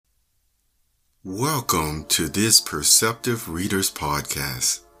Welcome to this Perceptive Readers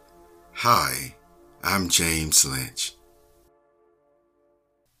Podcast. Hi, I'm James Lynch.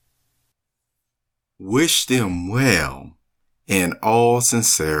 Wish them well in all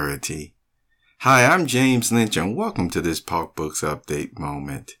sincerity. Hi, I'm James Lynch and welcome to this Pop Books Update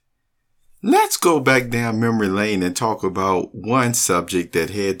moment. Let's go back down memory lane and talk about one subject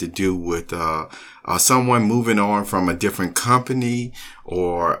that had to do with someone moving on from a different company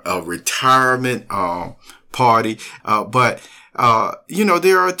or a retirement party. But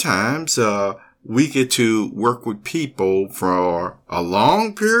there are times we get to work with people for a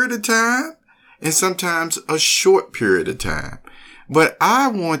long period of time and sometimes a short period of time. But I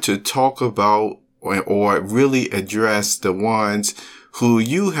want to talk about or really address the ones who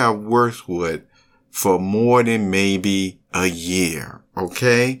you have worked with for more than maybe a year,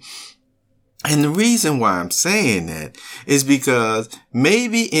 okay? And the reason why I'm saying that is because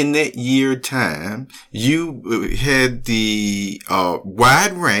maybe in that year time, you had the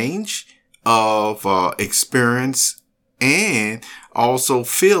wide range of experience and also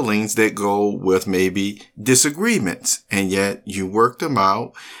feelings that go with maybe disagreements. And yet you worked them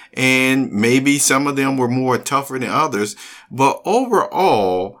out, and maybe some of them were more tougher than others. But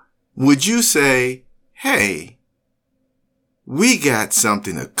overall, would you say, hey, we got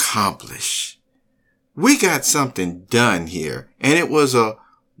something accomplished. We got something done here. And it was a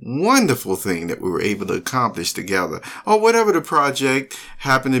wonderful thing that we were able to accomplish together, or whatever the project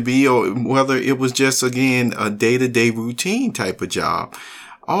happened to be, or whether it was just, again, a day-to-day routine type of job.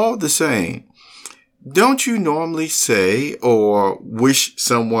 All the same, don't you normally say or wish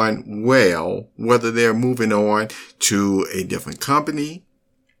someone well, whether they're moving on to a different company,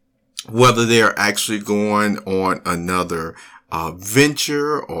 whether they're actually going on another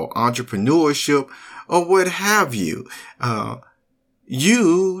venture or entrepreneurship or what have you?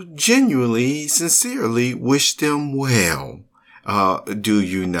 You genuinely, sincerely wish them well, do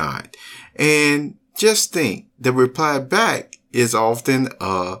you not? And just think, the reply back is often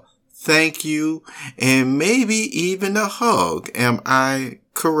a thank you and maybe even a hug. Am I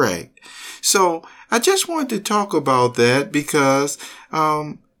correct? So I just wanted to talk about that because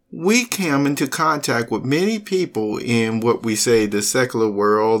we come into contact with many people in what we say the secular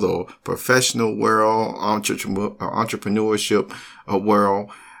world or professional world, entrepreneurship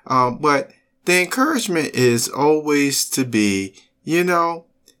world. But the encouragement is always to be,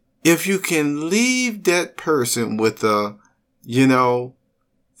 if you can leave that person with a,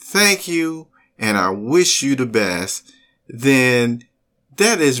 thank you and I wish you the best, then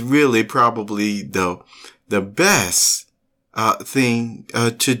that is really probably the best thing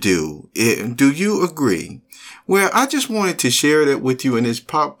to do. Do you agree? Well, I just wanted to share that with you in this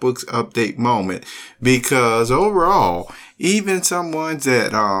Pop Books Update moment because overall, even some ones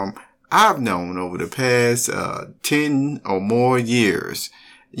that I've known over the past 10 or more years,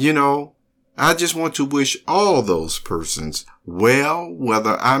 I just want to wish all those persons well,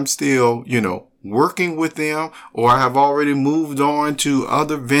 whether I'm still, working with them or I have already moved on to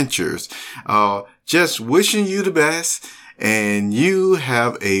other ventures. Just wishing you the best. And you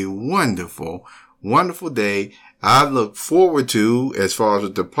have a wonderful, wonderful day. I look forward to, as far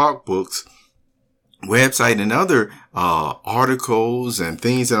as the Pop Books website and other articles and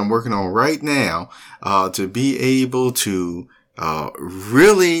things that I'm working on right now, to be able to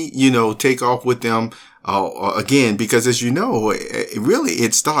really, take off with them again, because as you know,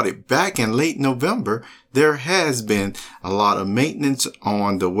 it started back in late November. There has been a lot of maintenance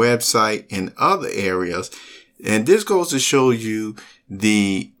on the website in other areas. And this goes to show you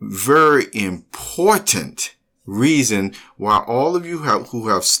the very important reason why all of you who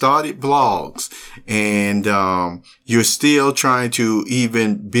have started blogs and you're still trying to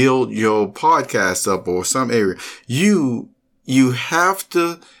even build your podcast up or some area, you have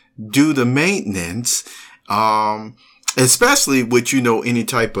to do the maintenance, especially with, any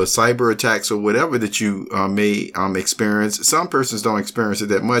type of cyber attacks or whatever that you may experience. Some persons don't experience it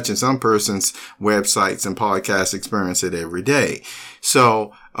that much, and some persons' websites and podcasts experience it every day.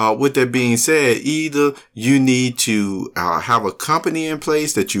 So with that being said, either you need to have a company in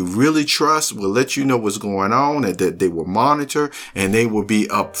place that you really trust will let you know what's going on and that they will monitor and they will be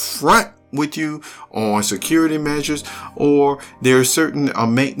upfront with you on security measures, or there are certain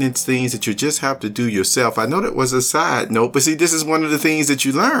maintenance things that you just have to do yourself. I know that was a side note, but see, this is one of the things that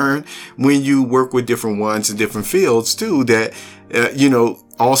you learn when you work with different ones in different fields too, that,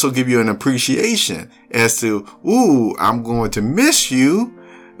 also give you an appreciation as to, I'm going to miss you,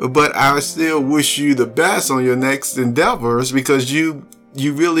 but I still wish you the best on your next endeavors because you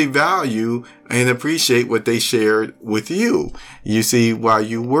you really value and appreciate what they shared with you. You see, while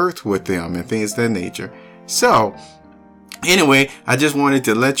you worked with them and things of that nature. So anyway, I just wanted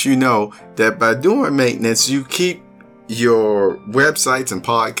to let you know that by doing maintenance, you keep your websites and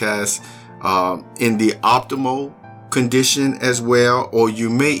podcasts in the optimal condition as well, or you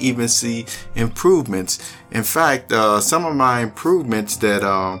may even see improvements. In fact, some of my improvements that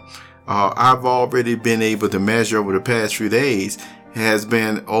I've already been able to measure over the past few days has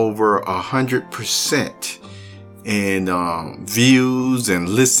been over 100% in views and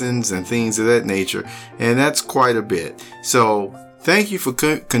listens and things of that nature, and that's quite a bit. So thank you for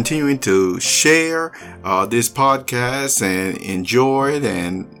continuing to share this podcast and enjoy it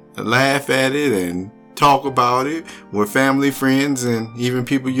and laugh at it and talk about it with family, friends, and even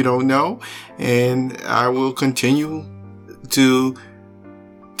people you don't know. And I will continue to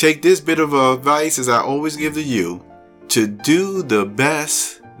take this bit of advice, as I always give to you, to do the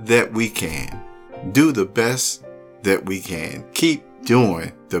best that we can. Do the best that we can. Keep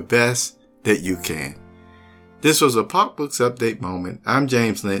doing the best that you can. This was a Pop Books Update moment. I'm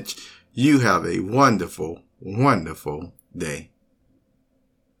James Lynch. You have a wonderful, wonderful day.